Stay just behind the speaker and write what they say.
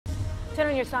10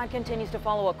 on Your Side continues to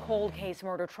follow a cold case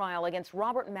murder trial against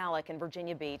Robert Malick in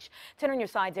Virginia Beach. 10 on Your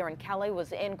Side's Erin Kelly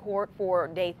was in court for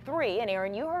day 3. And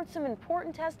Erin, you heard some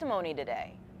important testimony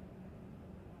today.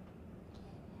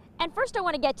 And first I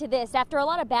want to get to this. After a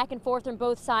lot of back and forth on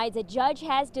both sides, a judge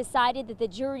has decided that the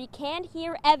jury can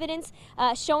hear evidence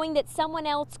showing that someone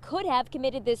else could have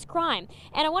committed this crime.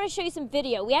 And I want to show you some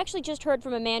video. We actually just heard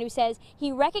from a man who says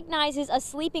he recognizes a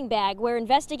sleeping bag where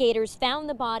investigators found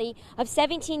the body of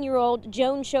 17-year-old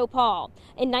Joan Chopal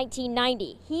in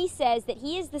 1990. He says that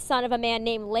he is the son of a man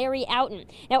named Larry Outen.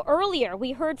 Now earlier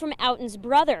we heard from Outen's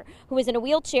brother, who was in a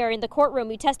wheelchair in the courtroom,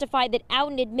 who testified that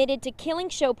Outen admitted to killing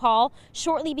Chopal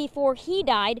shortly before he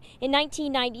died in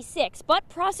 1996. But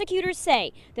prosecutors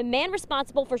say the man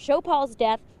responsible for Chopal's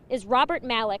death is Robert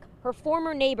Malick, her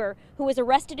former neighbor, who was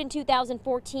arrested in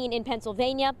 2014 in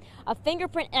Pennsylvania. A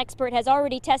fingerprint expert has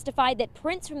already testified that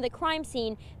prints from the crime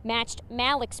scene matched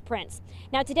Malick's prints.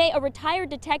 Now today, a retired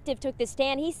detective took the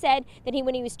stand. He said that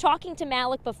when he was talking to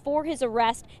Malick before his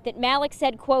arrest, that Malick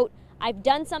said, quote, "I've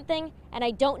done something and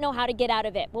I don't know how to get out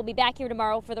of it." We'll be back here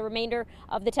tomorrow for the remainder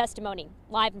of the testimony.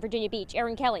 Live in Virginia Beach,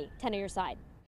 Erin Kelly, 10 on Your Side.